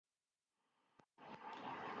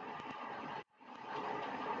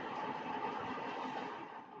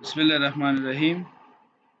بسم الله الرحمن الرحیم.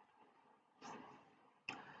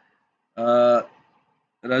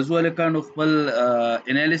 راځو الکانو خپل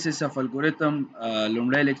انالیسس اف الګوریتم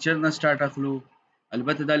لومړی لیکچر نه سٹارټ اخلو.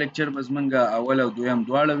 البته دا لیکچر مزمنګه اول او دویم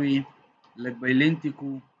دواړه وي. لږ به لینتي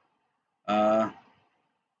کو.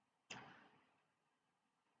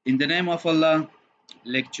 In the name of Allah,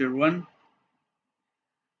 lecture 1.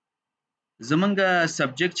 زمونږه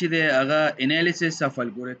سبجیکټ چې دی هغه انالیسس اف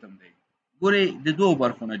الګوریتم دی. ګورئ د دوو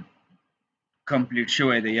برخو نه کمپلیټ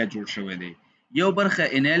شوی دی یا جوړ شوی دی. یو برخه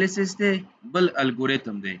انالیسس دی، بل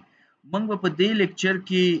الګوریتم دی. موږ به په دې لیکچر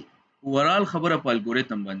کې اورال خبره په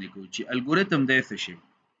الګوریتم باندې کوو چې الګوریتم دی څه شي.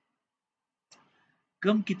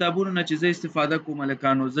 کوم کتابونو نه چې زه استفاده کوم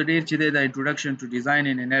لکانو زه ډیر چې دی د انټروډکشن ټو ډیزاین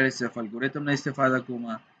ان انالیسس اف الګوریتم نه استفاده کوم،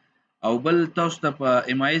 او بل تاسو ته په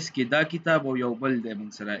ام اس کې دا کتاب او یو بل د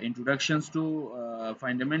موږ سره انټروډکشنز ټو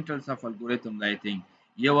فانډامنټلز اف الګوریتم دی. آی تھنک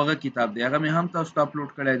یو هغه کتاب دی، هغه مې هم تاسو ته اپلوډ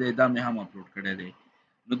کړی دی، دا مې هم اپلوډ کړی دی.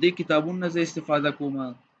 نو دې کتابونو زه استفاده کوم.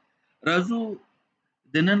 راځو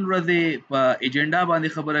د نن ورځې په ایجنډا باندې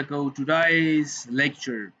خبره کوو. ټودایز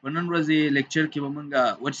لیکچر په نن ورځې لیکچر کې به موږ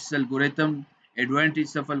what is algorithm,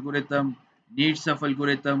 advantages of algorithm, needs of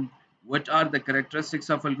algorithm, what are the characteristics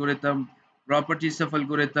of algorithm, properties of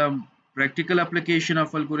algorithm, practical application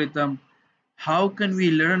of algorithm, how can we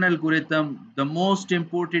learn algorithm, the most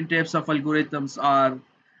important types of algorithms are,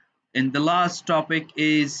 and the last topic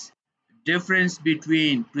is difference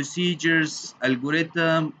between procedures,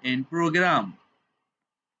 algorithm and program.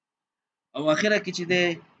 او اخره کې چې دی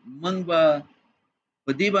موږ به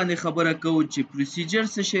په دې باندې خبره کوو چې پروسیجر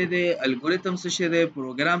څه شی دی، الګوریتم څه شی دی،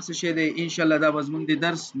 پروګرام څه شی دی. ان شاء الله دا به زموږ د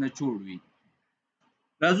درس نچوړ وي.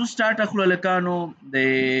 راځو سٹارټ اخلو لکانو د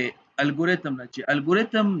الګوریتم نه چې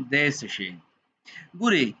الګوریتم دی څه شی.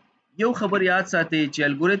 ګورئ یو خبر یاد ساتئ چې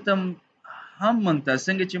الګوریتم هم موږ ته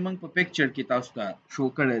څنګه چې موږ په پکچر کې تاسو ته شو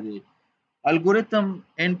کړی دی، الګوریتم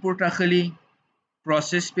انپوټ اخلي،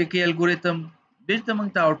 پروسس پکې الګوریتم بیرته موږ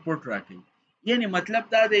ته آوټپوټ راکوي. یعنی مطلب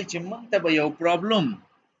دا دی چې موږ ته به یو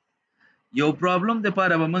پرابلم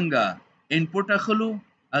دپاره به موږ انپوټ اخلو،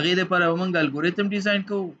 هغې دپاره به موږ الګوریتم ډیزاین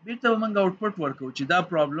کوو، بیرته به موږ آوټپوټ ورکوو چې دا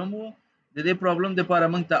پرابلم و، د دې پرابلم دپاره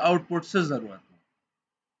موږ ته آوټپوټ څه ضرورت و،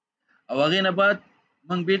 او هغې نه بعد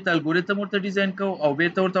موږ بیرته الګوریتم ورته ډیزاین کوو او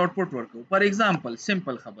بیرته ورته آوټپوټ ورکوو. فار ایگزامپل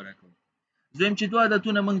سمپل خبره کوو، دویم چې دوه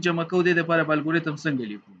عددونه موږ جمع کوو دې دپاره به الګوریتم څنګه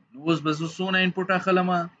لیکو. نو اوس به زه څونه انپوټ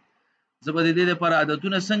اخلمه، زه به د دې لپاره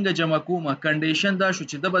عددونه څنګه جمع کوم، کنډیشن دا شو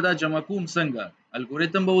چې دا به دا جمع کوم څنګه،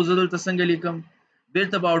 الګوریتم به زه دلته څنګه لیکم،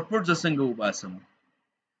 بیرته به آوټپوټ زه څنګه وباسم.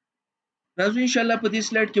 راځو ان شاء الله په دې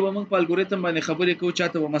سلایډ کې به موږ په الګوریتم باندې خبرې کوو.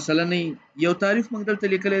 چاته به مثلا نه یو تعریف موږ دلته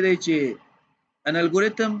لیکلی دی چې an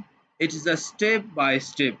algorithm it is a step by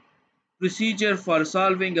step procedure for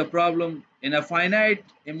solving a problem in a finite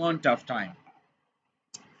amount of time.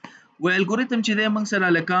 و الګوریتم چې دی موږ سره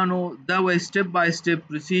لکانو دا و سټپ بای سټپ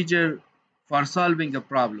پروسیجر فار سالوینګ ا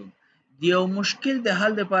پرابلم. د یو مشکل د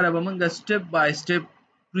حل لپاره به موږ سټپ بای سټپ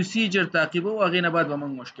پروسیجر تعقیبو، هغې نه بعد به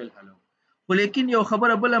موږ مشکل حلو. خو لیکن یو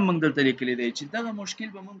خبره بله موږ دلته لیکلی دی چې دغه مشکل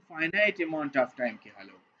به موږ فاینایټ اماونټ آف ټایم کې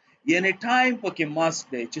حلو، یعنی ټایم پکې ماسک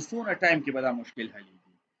دی چې څونه ټایم کې به دا مشکل حلیږي.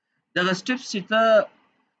 دغه سټپس چې ته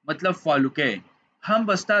مطلب فالو کوې هم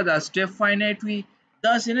به ستا دا سټپ فاینایټ وي،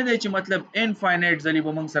 داسې نه دی چې مطلب انفاینایټ ځلې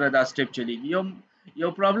به موږ سره دا سټپ چلیږي. یو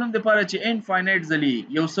پرابلم دپاره چې انفاینایټ ځلې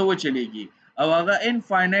یو څه وچلیږي او هغه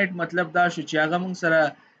انفاینایټ مطلب دا شو چې هغه موږ سره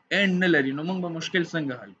اینډ نه لري، نو موږ به مشکل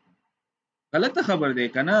څنګه حل کړو؟ غلطه خبر دی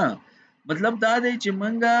که نه؟ مطلب دا دی چې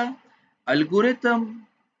موږ الګوریتم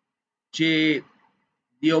چې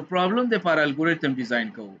یو پرابلم دپاره الګوریتم ډیزاین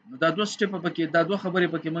کوو، نو دا دوه سټپه پکې، دا دوه خبرې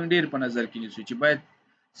پکې موږ ډېر په نظر کې نیسو چې باید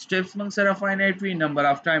سټپس موږ سره فاینایټ وي، نمبر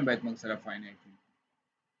آف ټایم باید موږ سره فاینایټ وي.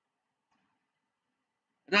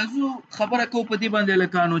 راځو خبره کوو په دې باندې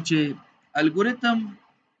لکانو چې الګوریتم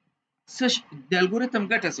د الګوریتم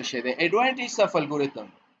ګټه څه شی دی، ایډوانټیج اف الګوریتم.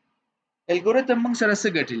 الګوریتم موږ سره څه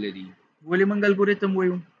ګټې لري، ولې موږ الګوریتم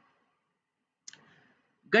وایو؟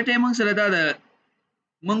 ګټه یې موږ سره دا ده،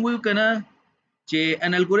 موږ وایو که نه چې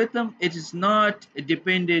an algorithm it is not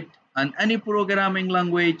dependent on any programming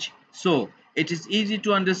language, so it is easy to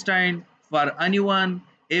understand for anyone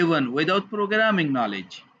even without programming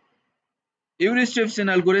knowledge. Every step in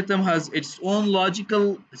algorithm has its own logical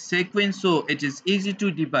sequence, so it is easy to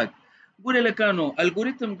debug. ګورې لکانو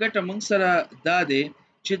الګوریتم ګټه موږ سره دا دی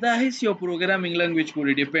چې دا هیڅ یو پروګرامینګ لنګویج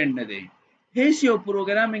پورې ډیپینډ نه دی، هیڅ یو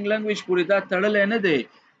پروګرامینګ لنګویج پورې دا تړلی نه دی.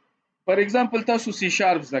 فار ایگزامپل تاسو سی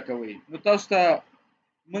شارپ زده کوئ، نو تاسو ته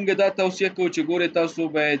موږ دا توصیه کوو چې ګورئ تاسو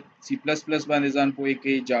باید سی پلس پلس باندې ځان پوهې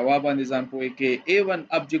کړئ، جاوا باندې ځان پوهې کړئ، ایون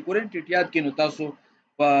ابجیکټ اورینټډ یاد کړئ، نو تاسو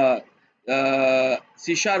په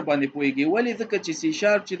سی شارپ باندې پوهیږي ولې ځکه چې سی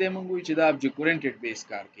شارپ چې د موږ وایو چې دا ابجیکټ اورینټډ بیس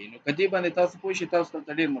کار کوي نو کدی باندې تاسو پوه شئ تاسو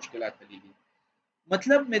ته ډیر مشکلات لګي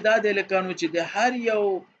مطلب مې دا د لکانو چې د هر یو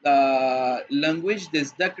لنګویج د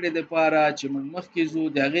زده کړې لپاره چې موږ مخکې زو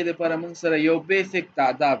د هغې لپاره موږ سره یو بیسیک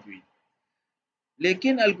تعداد وي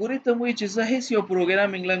لیکن الګوریتم وایي چې زه هیڅ یو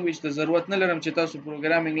پروګرامینګ لنګویج ته ضرورت نه لرم چې تاسو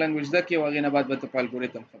پروګرامینګ لنګویج زده کړئ او هغې نه بعد به ته په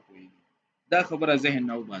الګوریتم ښه پوهېږي دا خبره ذهن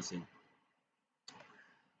نه وباسئ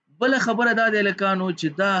بله خبره دا دی لکانو چې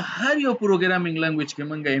دا هر یو پروګرامینګ لنګویج کې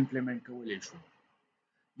موږ امپلیمنټ کولی شو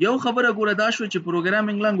یو خبره ګوره دا شو چې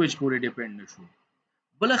پروګرامینګ لنګویج پورې ډیپند نه شو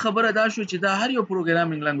بله خبره دا شو چې دا هر یو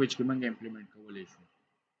پروګرامینګ لنګویج کې موږ امپلیمنټ کولی شو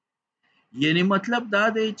یعنی مطلب دا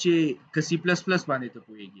دی چې که سی پلس پلس باندې ته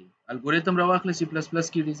پوهیږي الګوریتم راواخله سی پلس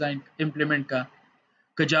پلس کې ډیزاین امپلیمنٹ کا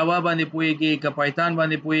که جاوا باندې پوهیږي که پایتان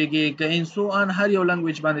باندې پوهیږي که ان سو ان هر یو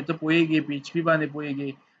لنګویج باندې ته پوهیږي پی ایچ پی باندې پوهیږي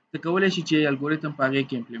ته کولای شي چې الګوریتم په هغې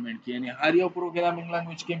کې امپلیمنٹ کړي یعنی هر یو پروګرامینګ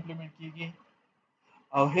لنګویج کې امپلیمنٹ کیږي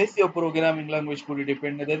او هیڅ یو پروګرامینګ لنګویج پورې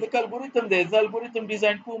ډیپند نه دی ځکه الګوریتم دی زه الګوریتم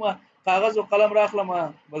ډیزاین کوم کاغذ او قلم راخلم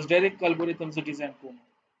بس ډایرکټ الګوریتم زه ډیزاین کوم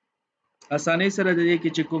اسانۍ سره د دې کې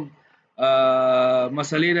چې کوم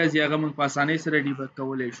مسلې راځي هغه موږ په اسانۍ سره ډیبګ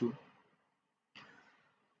کولی شو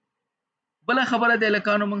بله خبره د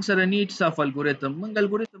لکانو موږ سره نیډس اف الګوریتم موږ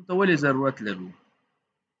الګوریتم ته ولې ضرورت لرو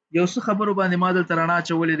یو څه خبرو باندې ما دلته رڼا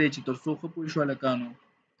اچولې دی چې تر څو ښه پوه شو هلکانو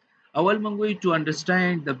اول موږ وایو to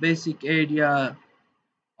understand the basic idea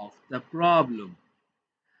of the problem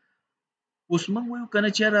اوس موږ وایو که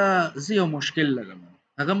نه چېره زه یو مشکل لرم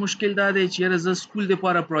هغه مشکل دا دی چې یاره زه سکول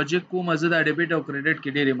دپاره پروجیکټ کوم زه دا ډیبټ او کریډټ کې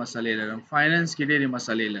ډېرې مسلې لرم فاینانس کې ډېرې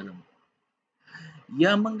مسلې لرم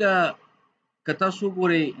یا موږ که تاسو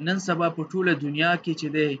وګورئ نن سبا په ټوله دنیا کې چې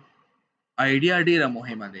دی آیډیا ډېره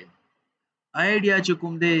مهمه دی آیډیا چې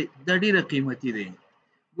کوم دی دا ډېره قیمتي دی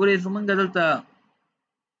ګورئ زموږ دلته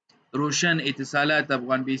روشن اتصالات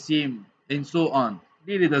افغان بیسیم ان سو آن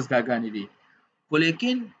ډېرې دستګاهګانې دي خو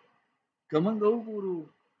لیکن که موږ وګورو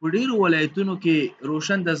په ډېرو ولایتونو کې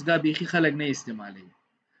روشن دستګاه بیخي خلک نه استعمالوي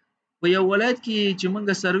په یو ولایت کې چې موږ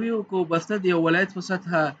سروې وکړو بسته د یو ولایت په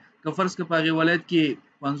سطحه که فرض که په هغې ولایت کې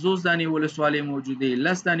 50 دانې ولسوالۍ موجودې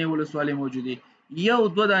 10 دانې ولسوالۍ موجودې یو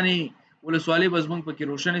دوه دانې ولسوالۍ به زموږ پکې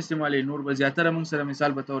روشن استعمالوي نور به زیاتره موږ سره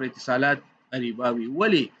مثال به طور اتصالات غریبه وي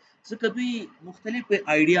ولې ځکه دوی مختلفې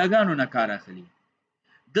آیډیاګانو نه کار اخلي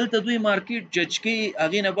دلته دوی مارکیټ جج کوي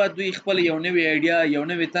هغې نه بعد دوی خپل یو نوې آیډیا یو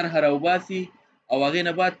نوې طرحه راوباسي او هغې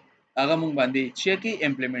نه بعد هغه موږ باندې چې کوي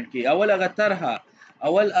امپلیمنټ کوي اول هغه طرحه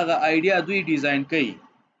اول هغه آیډیا دوی ډیزاین کوي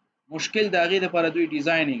مشکل د هغې دپاره دوی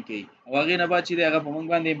ډیزاینینګ کوي او هغې نه بعد چې دی هغه په موږ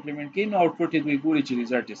باندې امپلیمنټ کوي نو آوټپوټ یې دوی ګوري چې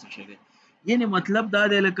ریزلټ یې څه شی دی یعنې مطلب دا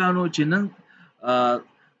دی لکانو چې نن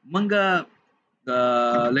موږ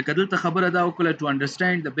لکه دلته خبره دا وکړه to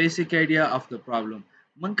understand the basic idea of the problem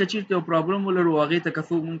موږ که چېرته یو پرابلم ولرو هغې ته که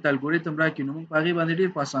څوک موږ ته الګوریتم راکړي نو موږ په هغې باندې ډېر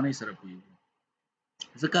په اسانۍ سره پوهېږو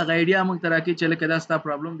ځکه هغه آیډیا موږ ته راکړي چې لکه دا ستا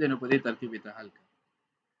پرابلم دی نو په دې ترتیب یې ته حل کړه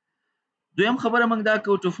دویم خبره موږ دا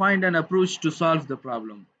کوو to find an approach to solve the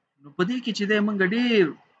problem نو په دې کې چې دی موږ ډېر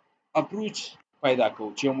اپروچ پیدا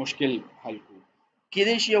کوو چې یو مشکل حل کوو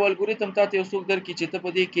کېدای شي یو الګوریتم تا ته یو څوک درکړي چې ته په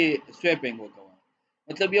دې کې سویپینګ وکوه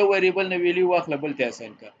مطلب یو ویریبل نه ویلیو واخله بل ته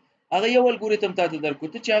اساین کړه هغه یو الګوریتم تا ته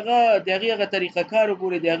درکړو ته چې هغه د هغې هغه طریقه کار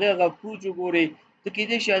وګورې د هغې هغه اپروچ وګورې ته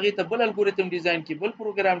کېدای شي هغې ته بل الګوریتم ډیزاین کړي بل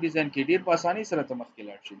پروګرام ډیزاین کړي ډېر په اسانۍ سره ته مخکې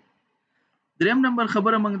لاړ شي دریم نمبر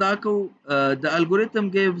خبره موږ دا کوو د الګوریتم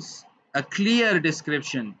gives a clear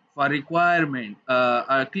description for requirement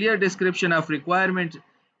a clear description of requirement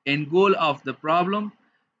and goal of the problem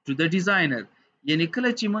to the designer یعنی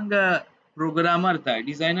کله چې موږ پروګرامر ته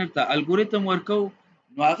ډیزاینر ته الګوریتم ورکو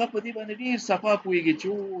نو هغه په دې باندې ډېر صفا پوهېږي چې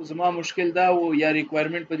زما مشکل دا و یا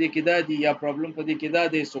ریکوایرمنټ په دې کې دا دي یا پرابلم په دې کې دا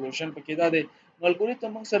دی سولوشن په کې دا دی نو الګوریتم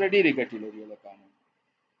موږ سره ډېرې ګټې لري لکانو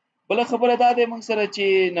بله خبره دا دی موږ سره چې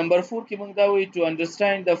نمبر 4 کې موږ دا وایو to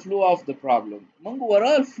understand the flow of the problem موږ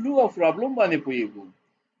overall flow of problem باندې پوهېږو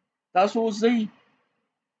تاسو اوس ځئ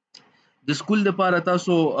د سکول دپاره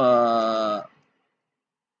تاسو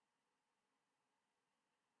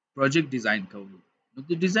پروجیکټ ډیزاین کوئ نو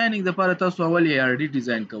د ډیزاینینګ دپاره تاسو اول یې آر ډي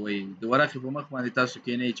ډیزاین کوئ د ورقې په مخ باندې تاسو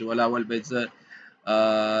کښېنئ چې ولا اول باید زه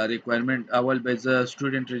ریکوایرمنټ اول باید زه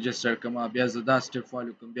سټوډنټ رجسټر کړم بیا زه دا سټپ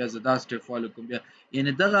فالو کوم بیا زه دا سټپ فالو کوم بیا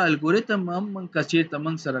یعنې دغه الګوریتم هم موږ که چېرته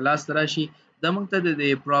موږ سره لاسته راشي دا موږ ته د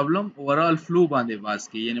پرابلم اوورال فلو باندې باز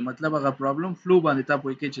کوي یعنې مطلب هغه پرابلم فلو باندې تا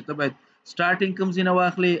پوه کوي چې ته باید سټارټینګ کوم ځای نه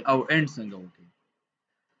واخلې او اینډ څنګه وکړې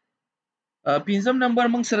پنځم نمبر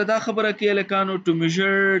موږ سره دا خبره کوي لکانو to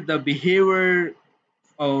measure the behavior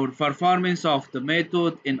or performance of the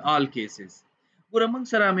method in all cases ګوره موږ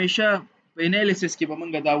سره همیشه په انالیسس کې به موږ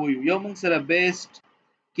دا وایو یو موږ سره بیسډ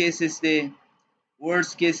کیسز دی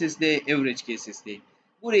ورست کیسز دی ایوریج کیسز دی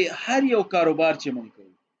ګوري هر یو کاروبار چې مونږ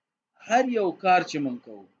کوو هر یو کار چې مونږ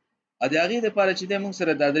کوو ا د هغې دپاره چې دی مونږ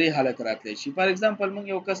سره دا درې حالت راتلی شي فار اگزامپل مونږ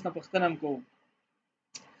یو کس نه پوښتنه هم کوو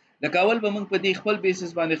لکه اول به مونږ په دې خپل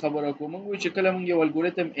بیسس باندې خبره کوو مونږ وایو چې کله مونږ یو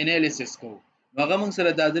الګوریتم انالیسس کوو نو هغه مونږ سره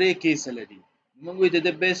دا درې کیس لري مونږ وایو د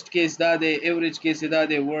بیسټ کیس دا دی ایوریج کیس دا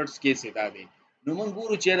دی ورست کیس دا دی نو مونږ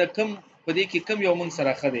ګورو چې کم په دې کې کم یو مونږ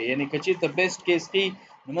سره ښه دی یعنی که چېرته بیسټ کیس دی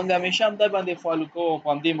نو مونږ همیشه هم دا باندې فالو کوو او په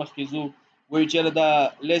همدې مخکې ځو وایو چې دا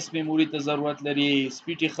لیس میموري ته ضرورت لري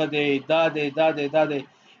سپیډ یې ښه دی دا دی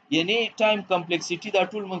یعنی ټایم کمپلیکسیټي دا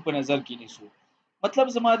ټول مونږ په نظر کې نیسو مطلب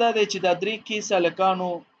زما دا دی چې دا درې کیس هلکانو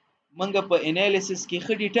منګه په انالیسس کې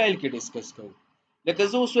ښه ډیټیل کې ډیسکس کوو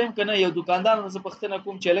لکه زه اوس وایم کنه یو دکاندار نه زه پوښتنه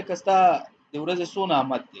کوم چې لکه ستا د ورځې څونه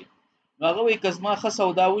آمد دی نو هغه وایي که زما ښه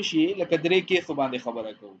سودا وشي لکه درې کیسو باندې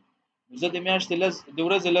خبره کوو نو زه د میاشتې د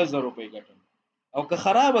ورځې 10,000 روپۍ ګټم او که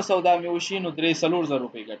خرابه سودا مې وشي نو 3,000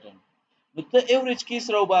 روپۍ ګټم نو ته ایوریج کیس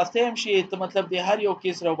راوباستی هم شي ته مطلب د هر یو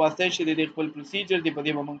کیس راوباستی شي د خپل پروسیجر دی په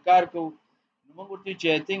دې به موږ کار کوو نو موږ ورته چې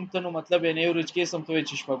آی تھنک ته نو مطلب یعنې ایوریج کیس هم ته وایي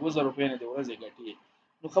چې 4,000 روپۍ نه د ورځې ګټي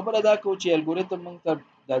نو خبره دا کوو چې الګوریتم موږ ته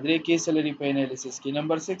دا درې کیس لري په انالیسس کې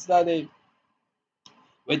نمبر 6 دا دی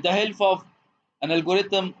with the help of an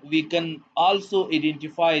algorithm we can also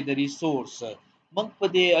identify the resource موږ په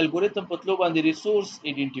دې الګوریتم په تلو باندې ریسورس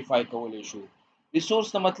ایډنټیفای کولای شو ریسورس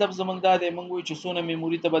ته مطلب زمونږ دا دی موږ وایو چې څونه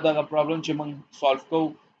میموري ته به دغه پرابلم چې موږ سالو کوو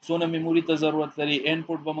څونه میموري ته ضرورت لري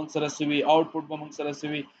انپوټ به موږ سره سوي آوټپوټ به موږ سره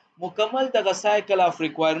سوي مکمل دغه سایکل اف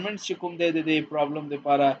ریکوایرمنټس چې کوم دی د دې پرابلم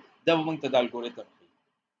لپاره دا به موږ ته د الګوریتم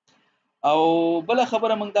او بل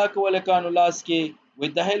خبره موږ دا کوله کانو لاس کې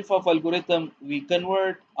with the help of algorithm we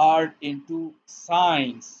convert art into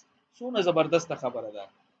science څونه زبردست خبره ده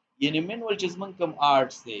یعنی منول چې موږ کوم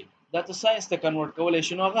آرټس دی دا ته ساينس ته کنورټ کولای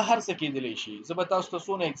شي نو هغه هر څه کېدلی شي زه به تاسو ته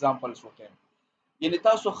څونه اگزامپلز وکړم یعنی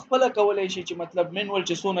تاسو خپل کولای شي چې مطلب منول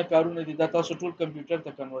چې څونه کارونه دي دا تاسو ټول کمپیوټر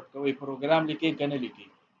ته کنورټ کوئ پروګرام لیکي کنه لیکي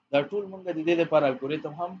دا ټول موږ د دې لپاره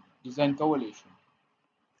الګوریتم هم ډیزاین کولای شو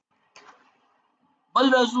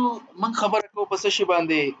بل راځو من خبره کوو په څه شي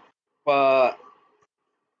باندې په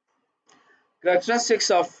characteristics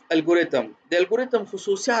of algorithm د الګوریتم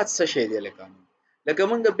خصوصیات څه شي دي لکه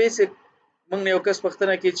موږ بیسیک موږ یو کس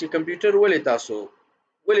پښتنه کې چې کمپیوټر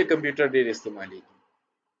ولې کمپیوټر ډیر استعمالي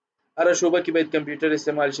هر شوبه کې باید کمپیوټر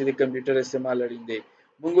استعمال شي د کمپیوټر استعمال اړین دی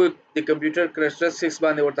موږ د کمپیوټر characteristics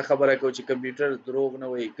باندې ورته خبره کوو چې کمپیوټر دروغ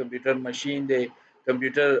نه وي کمپیوټر ماشين دی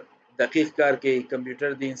کمپیوټر دقیق کار کوي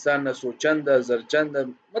کمپیوټر د انسان نه سوچند زرچند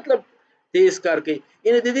مطلب تیز کار کوي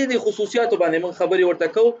ان د دې خصوصیاتو باندې موږ خبري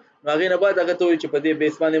ورته کوو نو هغه نه بعد هغه ته چې په دې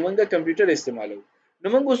بیس باندې موږ کمپیوټر استعمالو نو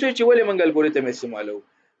موږ اوس چې ولې موږ الګوریتم استعمالو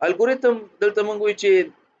الګوریتم دلته موږ وایو چې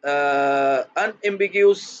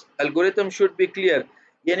unambiguous algorithm should be clear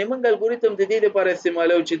یعنی موږ الګوریتم د دې لپاره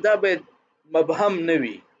استعمالو چې دا باید مبهم نه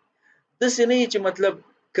وي د سینې چې مطلب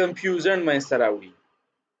کنفیوژن مې سره راوړي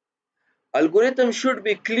الګوریتم should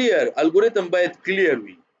be clear الګوریتم باید کلیر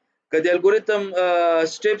وي کله الګوریتم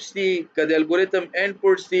سټیپس دي کله الګوریتم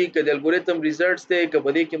انپوټس دي کله الګوریتم ریزلټس دي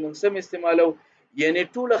کله دې کې موږ سم استعمالو یعنی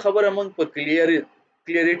ټول خبره موږ په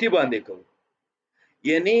کلیریټي باندې کوو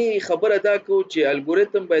یعنی خبره دا کو چې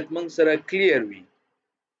الګوریتم باید موږ سره کلیر وي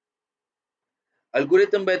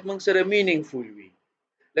الګوریتم باید موږ سره مینینګفول وي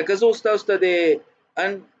لکه زه تاسو ته د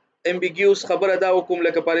ان ambiguous خبره دا وکوم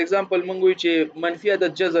لکه فار ایگزامپل موږ وی چې منفي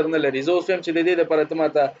عدد جذر نه لري زه اوس هم چې د دې لپاره ته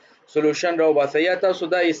ماته سولوشن راو باسه یا تاسو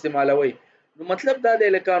دا استعمالوي نو مطلب دا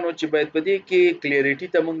د لکانو چې باید په دې کې کلیریټي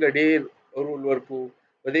ته موږ ډېر رول ورکو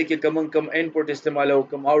په دې کې کم انپوټ استعمالو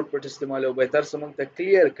کم آوټپوټ استعمالو به تر څه موږ ته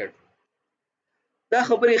کلیر کړ دا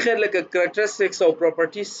خبرې خیر لکه characteristics او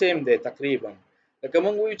properties سیم دی تقریبا لکه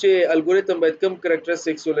موږ وی چې الګوریتم باید کم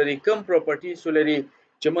characteristics ولري کم properties ولري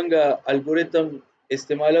چې موږ الګوریتم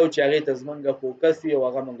استعمالو چې هغه ته زمونږه فوکس وي او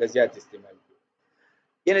هغه موږ زیات استعمال کوو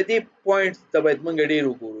یعنی دې پوینټ ته باید موږ ډیر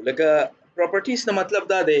وګورو لکه پراپرټیز نه مطلب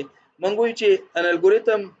دا دی موږ وایو چې ان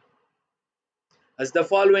الګوریتم as the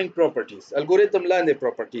following properties الګوریتم لاندې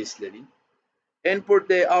پراپرټیز لري input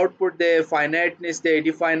دی output دی finiteness دی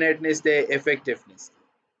definiteness دی effectiveness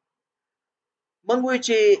موږ وایو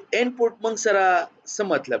چې input موږ سره څه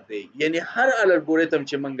مطلب دی یعنی هر الګوریتم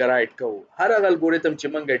چې موږ رائټ کوو هر الګوریتم چې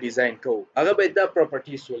موږ ډیزاین کوو هغه باید دا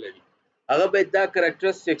پراپرټیز ولري هغه باید دا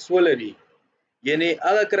characteristics ولري یعنی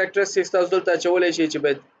هغه characteristics تاسو دلته چولای شي چې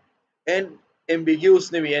باید ان ambiguous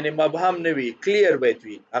نه وي یعنی مبهم نه وي کلیر باید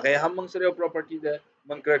وي هغه هم موږ سره یو پراپرټی ده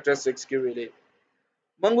موږ characteristics کې ویلې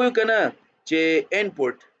موږ وایو کنه چې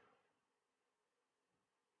input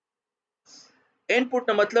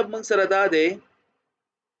نه مطلب موږ سره دا دی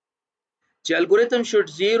چې algorithm should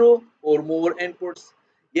zero or more inputs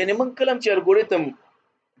یعنی موږ کلم چې الګوریتم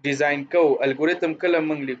ډیزاین کو الګوریتم کلم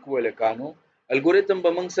موږ لیکو لکانو الګوریتم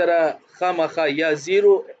به موږ سره خامخا یا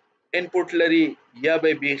زیرو انپوټ لري یا به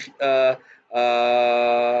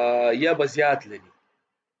یا به زیات لري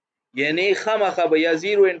یعنی خامخا به یا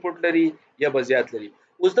زیرو انپوټ لري یا به زیات لري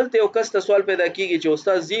اوس دلته یو کس ته سوال پیدا کیږي چې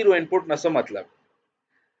استاد زیرو انپوټ نه څه مطلب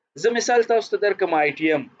زه مثال تاسو ته درکم آی ټی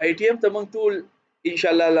ایم ته موږ ټول ان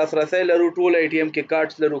شاء الله لاسرسي لرو ټول آی ټی ایم کې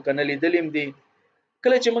کارت لرو کنه لیدلیم دي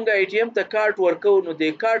کله چې موږ آی ټی ایم ته کارت ورکو نو د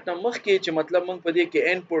کارت نه مخکې چې مطلب موږ په دې کې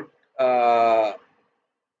انپوټ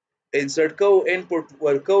انسرټ کو انپوټ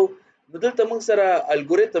ورکو نو دلته موږ سره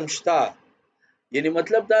الګوریتم شته یعنی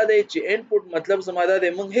مطلب دا دی چې انپوټ مطلب زما دا دی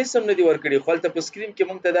موږ هیڅ هم نه دی ورکړي خو هلته په سکرین کې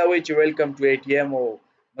موږ ته دا وایي چې ویلکم ټو آی ټی ایم او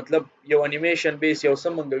مطلب یو انیمیشن بیس یو څه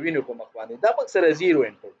موږ وینو په مخ باندې دا موږ سره زیرو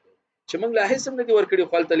انپوټ دی چې موږ لا هیڅ هم نه دی ورکړي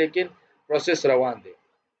خو هلته لیکن پروسس روان دی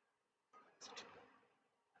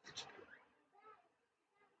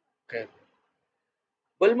خیر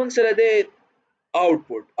بل موږ سره دی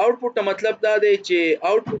output مطلب دا دی چې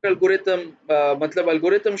output algorithm مطلب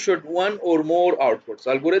algorithm should one or more outputs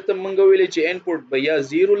algorithm موږ ویلې چې input به یا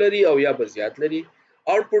 0 لري او یا به زیات لري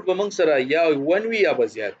output به موږ سره یا 1 وي یا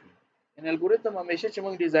به زیات وي ان algorithm همیشه چې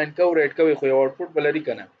موږ ډیزاین کوو ریټ کوي خو یو output به لري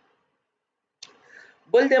کنه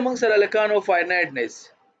بل د موږ سره لکانو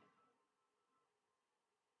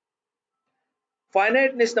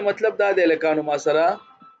finiteness نه مطلب دا دی لکانو ما سره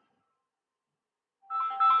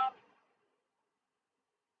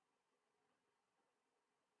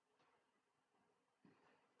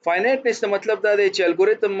finiteness ته مطلب دا دی چې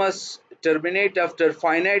algorithm must terminate after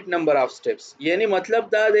finite number of steps یعنی مطلب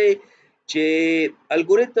دا دی چې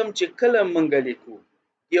algorithm چې کله موږ لیکو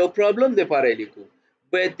یو پرابلم د پاره لیکو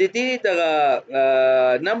باید د دې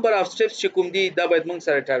د نمبر اف سټپس چې کوم دي دا باید موږ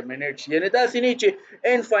سره ټرمینیټ شي یعنی دا سینې چې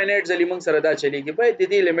انفاینایټ ځلې موږ سره دا چلیږي باید د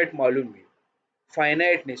دې لیمټ معلوم وي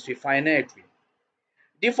فاینایټنس وي فاینایټ وي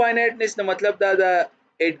ډیفاینایټنس نه مطلب دا ده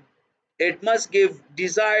it must give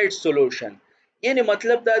desired solution یعنی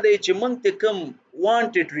مطلب دا دی چې موږ ته کوم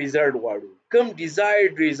wanted result غواړو کوم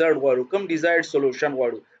desired result غواړو کوم desired solution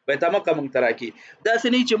غواړو به تمه کوم تراکی دا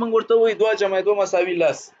سنې چې موږ ورته وې 2 جمع 2 مساوي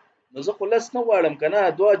لس نو زه خو لس نه غواړم کنه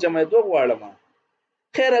 2 جمع 2 غواړم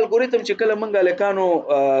خیر الګوریتم چې کله موږ الکانو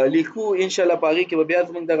لیکو ان شاء الله پاغي کې به بیا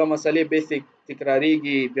موږ دغه مسلې بیسیک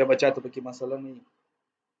تکراریږي بیا بچاته پکې مسله نه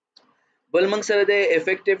بل موږ سره د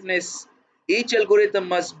effectiveness each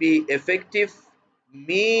algorithm must be effective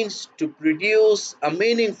means to produce a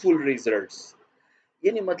meaningful results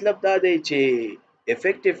یعنی مطلب دا دی چې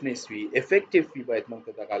effectiveness وي effective وي باید موږ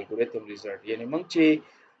ته د الګوریتم ریزلټ یعنی موږ چې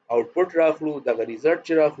output راخلو د ریزلټ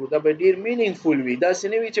چې راخلو دا به ډیر meaningful وي دا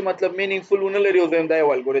سنوي چې مطلب meaningful ونه لري او زم دا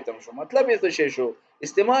یو الګوریتم شو مطلب یې څه شي شو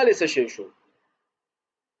استعمال یې څه شي شو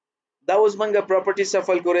دا اوس منګه پراپرټیز اف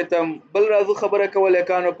الګوریتم بل راځو خبره کوله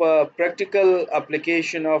کانو په پریکټیکل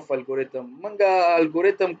اپلیکیشن اف الګوریتم منګه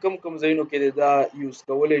الګوریتم کم ځایونو کې دا یوز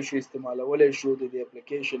کولای شو استعمالولای شو د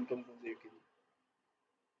اپلیکیشن کم ځایونو کې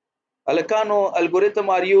الکانو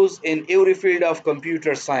الګوریتم ار یوز ان ایوری فیلډ اف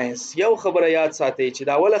کمپیوټر ساينس یو خبره یاد ساتئ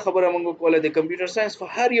چې دا اوله خبره موږ کوله د کمپیوټر ساينس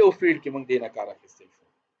په هر یو فیلډ کې موږ دینه کار اخیستل شو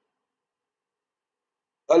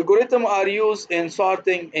algorithm are used in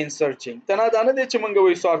sorting and searching تنه دا نه دي چې مونږ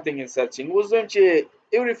وایو sorting and searching وزم چې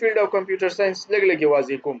every field of computer science لګ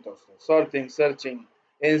واضح کوم تاسو sorting searching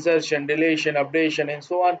insertion deletion updation and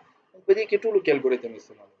so on په دې کې ټولو کې algorithm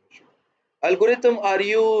استعمال شي algorithm are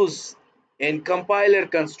used in compiler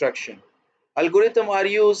construction algorithm are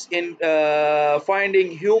used in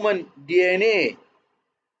finding human DNA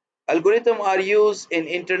algorithm are used in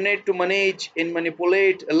internet to manage and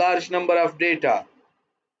manipulate a large number of data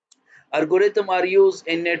algorithm are used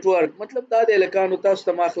in network مطلب دا د لکانو تاسو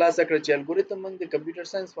ته ما خلاص کړ چې الګوریتم موږ د کمپیوټر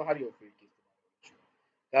ساينس په هر یو فیلډ کې استعمال شي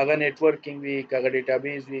کاغه networking وی کاغه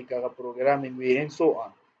ډیټابیس وی کاغه پروګرامینګ وی and so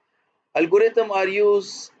on algorithm are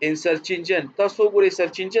used in search engine تاسو ګورئ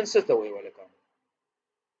search engine څه ته وایي ولکانو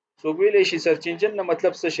سو ویلې شي search engine نه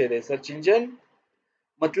مطلب څه شی دی search engine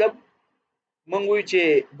مطلب موږ وی چې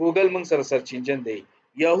ګوګل موږ سره search engine دی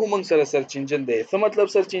یاهو موږ سره search engine دی څه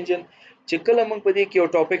مطلب search engine چې کله موږ په دې کې یو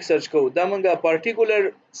ټاپک سرچ کوو دا موږ پارټیکولر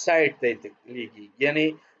سایت ته لیږي یعنی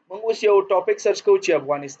موږ اوس یو ټاپک سرچ کوو چې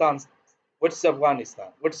افغانستان واتس افغانستان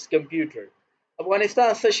واتس کمپیوټر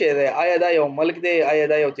افغانستان څه شی دی آیا دا یو ملک دی آیا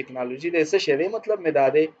دا یو ټیکنالوژي دی څه شی دی مطلب مې دا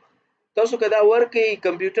دی تاسو کدا ورکې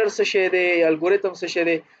کمپیوټر څه شی دی الګوریتم څه شی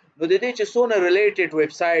دی نو د دې چې څونه ریلیټډ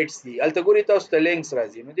ویب سایټس دي الته تاسو ته لینکس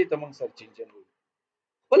راځي نو دې ته موږ سرچ انجن وایو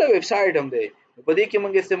بل ویب سایټ هم دی په دې کې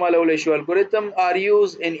موږ استعمالولای شو الګوریتم ار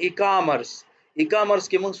یوز ان ای-کامرس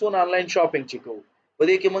کې موږ سونه آنلاین شاپینګ چکو په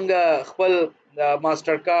دې کې موږ خپل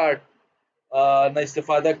ماستر کارت نه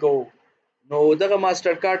استفاده کوو نو دغه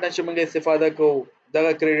ماستر کارت نه چې موږ استفاده کوو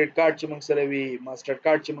دغه کریډټ کارت چې موږ سره وي ماستر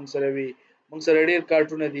کارت چې موږ سره وي موږ سره ډیر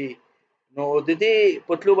کارتونه دي نو د دې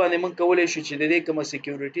پتلو باندې موږ کولای شو چې د دې کومه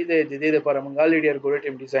سکیورټي ده د دې لپاره موږ الریډي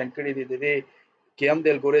الګوریتم ډیزاین کړی دی د دې کې هم د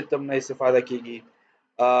الګوریتم نه استفاده کیږي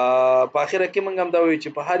په اخره کې موږ هم دا وایو چې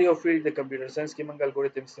په هر یو فیلډ د کمپیوټر ساينس کې موږ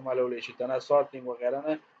الګوریتم استعمالولای شو تنه سورټینګ وغیرہ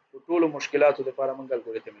نه ټولو مشکلاتو لپاره موږ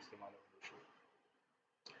الګوریتم استعمالولای شو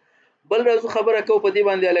بل راځو خبره کو په دې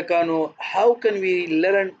باندې الکانو how can we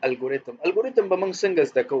learn algorithm به موږ څنګه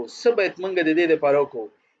زده کوو څه باید موږ د دې لپاره وکړو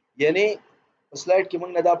یعنی سلاید کې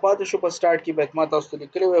موږ نه دا پاتې شو په سٹارټ کې باید ما تاسو ته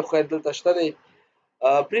لیکلی وای خو دلته شته دی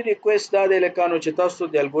پری ریکوست دا د الکانو چې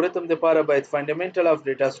تاسو د الګوریتم لپاره باید فندامنټل اف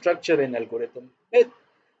ډیټا سټرکچر ان الګوریتم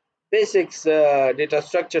بیسکس ډیټا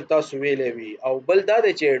سټرکچر تاسو ویلې وي او بل دا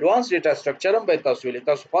دی چې ایڈوانس ډیټا سټرکچر هم باید تاسو ویلې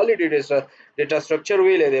تاسو خالي ډیټا سټرکچر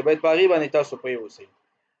ویلې دی باید باغی باندې تاسو پوي اوسئ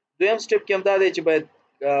دویم سټپ کې هم دا دی چې باید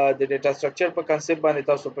د ډیټا سټرکچر په کانسپټ باندې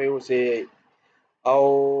تاسو پوي اوسئ او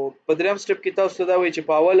په دریم سټپ کې تاسو دا وایي چې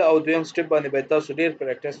په اول او دویم سټپ باندې باید تاسو ډیر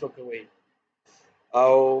پریکټیس وکړئ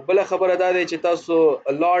او بل خبره دا دی چې تاسو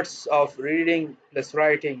lots of reading plus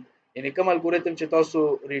writing یعنی کوم الګوریتم چې تاسو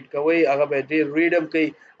ریډ کوئ هغه به ډیر ریډ هم کوي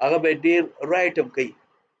هغه به ډیر رائټ هم کوي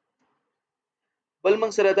بل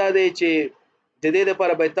موږ سره دا دی چې د دې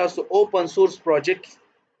لپاره باید تاسو اوپن سورس پروجیکټ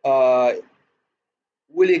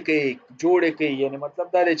ولیکئ جوړ کړئ یعنی مطلب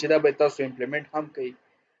دا دی چې دا باید تاسو امپلیمنٹ هم کړئ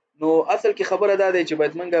نو اصل کې خبره دا دی چې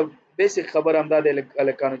باید موږ بیسیک خبره هم دا دی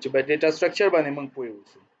الکانو چې باید ډیټا سټرکچر باندې موږ پوي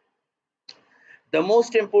اوسو the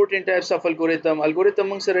most important types of algorithm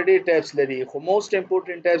موږ سره ډېر ټایپس لري خو most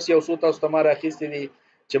important types یو څو تاسو ته ما راخیستي دي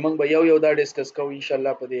چې موږ به یو دا ډیسکس کوو ان شاء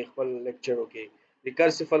الله په دې خپل لیکچرو کې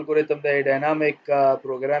recursive algorithm دی dynamic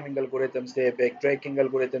programming algorithms دی back tracking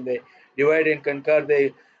algorithm دی divide and conquer دی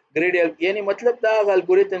gradient یعنی مطلب دا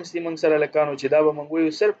algorithms دي موږ سره لکانو چې دا به موږ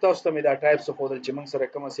وایو صرف تاسو ته دا ټایپس خو دل چې موږ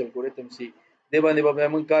سره کوم اصل algorithms دي د باندې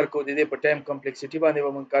به موږ کار کوو د دې په ټایم کمپلیکسټي باندې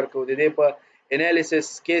به موږ کار کوو د دې په انالیسس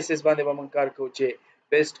کیسز باندې به موږ کار کوو چې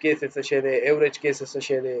بیسټ کیسز څه شي دی ایوریج کیسز څه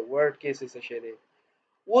شي دی ورډ کیسز څه شي دی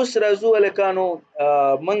اوس راځو الکانو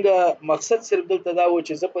موږ مقصد صرف دلته دا و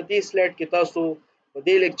چې زه په دې سلایډ کې تاسو په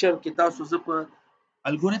دې لیکچر کې تاسو زه په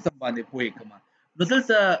الګوریتم باندې پوي کوم نو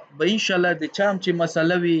دلته به ان شاء الله د چام چې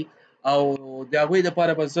مسله وي او د هغه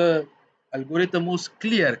لپاره به زه الګوریتم اوس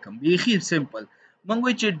کلیر کوم بیخي سمپل موږ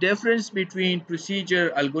وایو چې ډیفرنس بټوین پروسیجر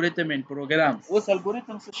الګوریتم ان پروګرام اوس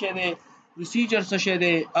الګوریتم څه شی دی پروسیجر څه شی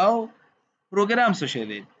دی او پروګرام څه شی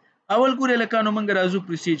دی اول ګورې لکه نو موږ راځو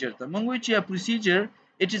پروسیجر ته موږ وایو چې پروسیجر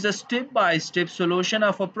it is a step by step solution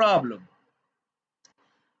of a problem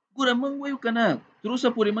ګوره موږ وایو کنه تر اوسه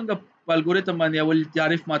پورې موږ په الګوریتم باندې اول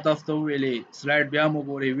تعریف ما تاسو ته ویلې سلایډ بیا مو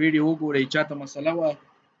ګورئ ویډیو وګورئ چاته مسله وه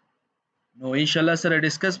نو ان شاء الله سره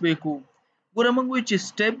ډیسکس به کو ګوره موږ وایو چې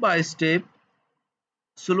step by step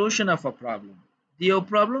solution of a problem دی یو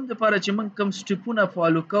پرابلم لپاره چې موږ کوم سټیپونه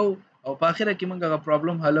فالو کوو او په اخره کې موږ هغه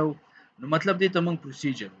پرابلم حلو نو مطلب دې ته موږ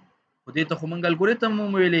پروسیجر خو دې ته خو موږ الګوریتم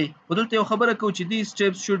ویلې خو دلته یو خبره کوو چې these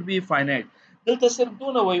steps should be finite دلته صرف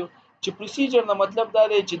دونه وایو چې پروسیجر نه مطلب دا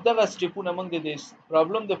دی چې دغه سټیپونه موږ د دې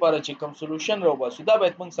پرابلم لپاره چې کوم سولوشن راوباسو دا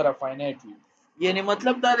باید موږ سره فاینایټ وي یعنی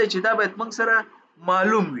مطلب دا دی چې دا باید موږ سره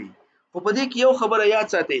معلوم وي خو په دې کې یو خبره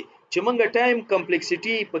یاد ساتئ چې موږ ټایم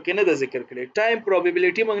کمپلیکسټي پکې نه د ذکر کړي ټایم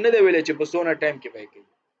پروبابیلیټي موږ نه دی ویلې چې په څونه ټایم کې وای کوي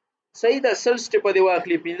صحیح ده سل سټپ دی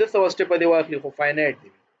واخلي 1500 سټپ دی واخلي خو فاینایټ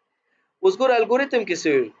دی اوس ګور الګوریتم کې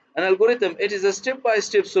څه ان الګوریتم it is a step by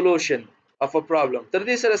step solution of a problem تر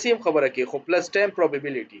دې سره سیم خبره کې خو پلس ټایم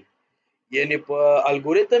پروبابیلیټي یعنی په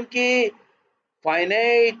الګوریتم کې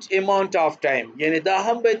فاینایټ اماونت اف ټایم یعنی دا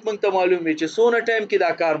هم باید موږ ته معلوم وي چې څونه ټایم کې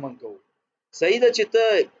دا کار موږ کوو صحیح ده چې ته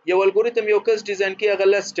یو الګوریتم یو کس ډیزاین کې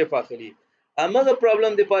هغه لس سټپ اخلي امغه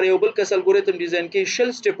پرابلم دی پر یو بل کس الګوریتم ډیزاین کې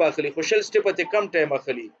شل سټپ اخلي خو شل سټپ ته کم ټایم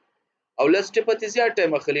اخلي او لس سټپ ته زیات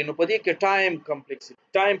ټایم اخلي نو په دې کې ټایم کمپلیکسټي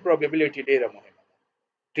ټایم پروبابیلیټي ډیره مهمه ده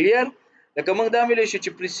کلیر لکه موږ دا ویلی شو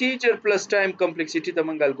چې پروسیجر پلس ټایم کمپلیکسټي ته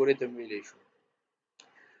موږ الګوریتم ویلی شو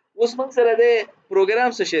اوس موږ سره د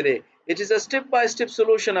پروګرام څه شی دی it is a step by step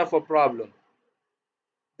solution of a problem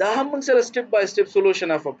دا هم موږ سره step by step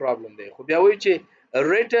solution of a problem دی خو بیا وایي چې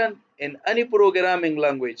written in any programming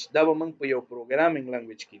language دا به موږ په یو programming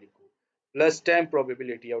language کې لیکو plus time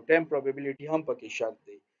probability او time probability هم پکې شرط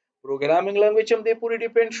دی programming language هم دې پوری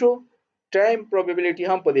ډیپند شو time probability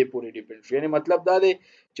هم په دې پوری ډیپند شو یعنی مطلب دا دی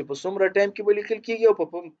چې په څومره ټایم کې به لیکل کیږي او په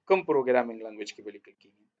کوم programming language کې به لیکل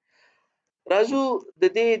کیږي راځو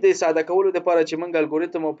د دې د ساده کولو لپاره چې موږ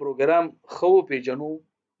الګوریتم او پروګرام خو پیژنو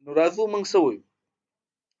نو راځو موږ سوي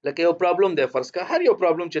لکه یو پرابلم دی فرض کا هر یو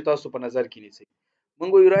پرابلم چې تاسو په نظر کې نیسئ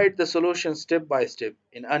موږ وی رائټ د سولوشن سټپ بای سټپ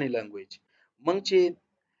ان اني لانګویج موږ چې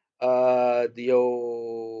د یو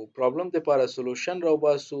پرابلم لپاره سولوشن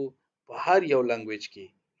راوباسو په هر یو لنګویج کې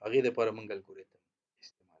هغه لپاره موږ الګوریتم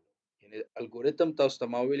استعمالو. یعنی الګوریتم تاسو ته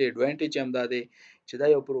ما ویل اډوانټیج هم دا دی چې دا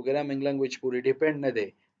یو پروګرامینګ لنګویج پورې ډیپند نه دی،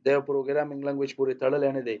 دا یو پروګرامینګ لنګویج پورې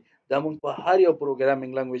تړلی نه دی، دا موږ په هر یو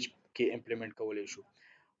پروګرامینګ لنګویج کې امپلیمنٹ کولی شو.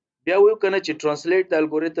 بیا وایو کنه چې ترانسلیټ د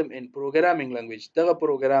الګوریتم ان پروګرامینګ لنګویج، دغه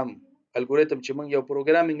پروګرام الګوریتم چې موږ یو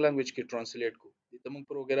پروګرامینګ لنګویج کې ترانسلیټ کوو دته موږ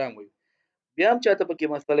پروګرام وایو. بیا هم چاته پکې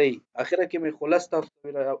مسئله ای اخره کې مې خلاص تاسو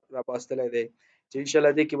را پاستلای دی چې ان شاء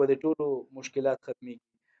الله دې کې به د ټولو مشکلات ختمي.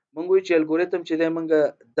 موږ وایو چې الګوریتم چې دی موږ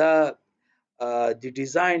دا د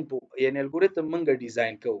ډیزاین په یعنی الګوریتم موږ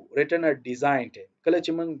ډیزاین کوو، ریټن ا ډیزاین ته کله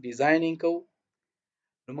چې موږ ډیزاینینګ کوو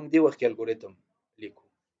نو موږ دی وخت کې الګوریتم لیکو،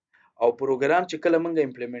 او پروګرام چې کله موږ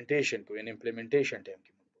امپلیمنټیشن کوو یعنی امپلیمنټیشن ټایم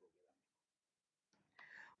کې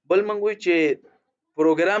بل موږ وایو چې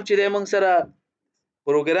پروګرام چې دی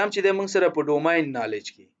موږ سره په ډوماین نالج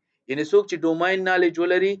کې، یعنی څوک چې ډوماین نالج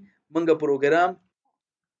ولري موږ پروګرام،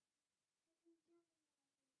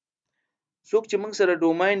 څوک چې موږ سره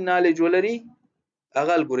ډوماین نالج ولري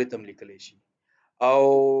هغه الګوریتم لیکلی شي، او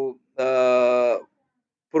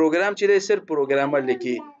پروګرام چې دی صرف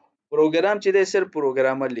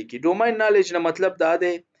پروګرامر لیکي. ډوماین نالج نه مطلب دا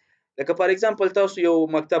دی لکه فار ایگزامپل تاسو یو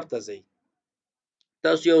مکتب ته ځئ،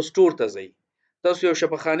 تاسو یو سٹور ته ځئ، تاسو یو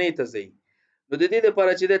شفاخانه ته ځئ، نو د دې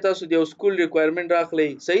لپاره چې تاسو د یو سکول ریکوایرمنټ راخلی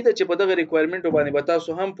صحیح ده چې په دغه ریکوایرمنټ باندې به تاسو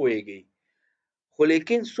هم پوهیږئ، خو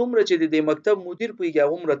لیکن څومره چې د مکتب مدیر پوهیږي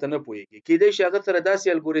هغه عمره ته نه پوهیږي، کېدای شي هغه سره داسې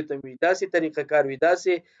الګوریتم وي، داسې طریقه کار وي،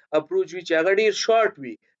 داسې اپروچ وي چې هغه ډیر شارټ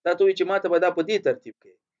وي، دا ته وي چې ماته به دا په دې ترتیب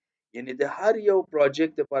کې. یعنی د هر یو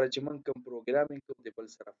پروجیکټ لپاره چې موږ کوم پروګرامینګ کوو د بل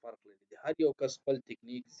سره فرق لري، د هر یو کس خپل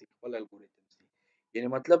ټیکنیک خپل الګوریتم سي. یعنی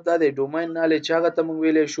مطلب دا دی ډوماین نالج هغه ته موږ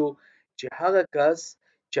ویلی شو چې هغه کس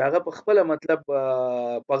چې هغه په خپل مطلب په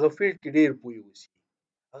هغه فیلډ کې ډیر پوه اوسي،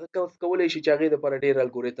 هغه کولای شي چې هغه لپاره ډیر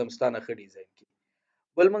الګوریتم ستانه ښه ډیزاین کړي.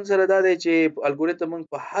 بل موږ سره دا دی چې الګوریتم موږ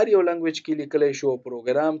په هر یو لنګویج کې لیکلی شو،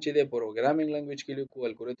 پروګرام چې دی پروګرامینګ لنګویج کې لیکو،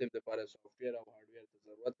 الګوریتم لپاره سافټویر او هارډویر ته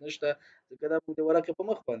ضرورت نشته ځکه دا موږ د ورقې په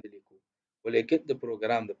مخ باندې لیکو، ولیکن د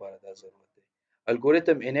پروګرام لپاره دا ضرورت دی.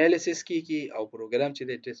 الګوریتم انالیسس کیږي او پروګرام چې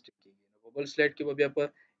دی ټیسټ کیږي. په بل سلایډ کې به بیا په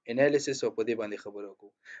انالیسس او په دې باندې خبرو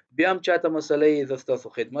کوو. بیا هم چاته مسله یې زه ستاسو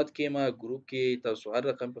خدمت کې ما ګروپ کې تاسو هر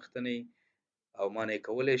رقم پوښتنې او معنی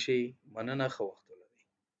کولای شي. مننه، ښه وخت.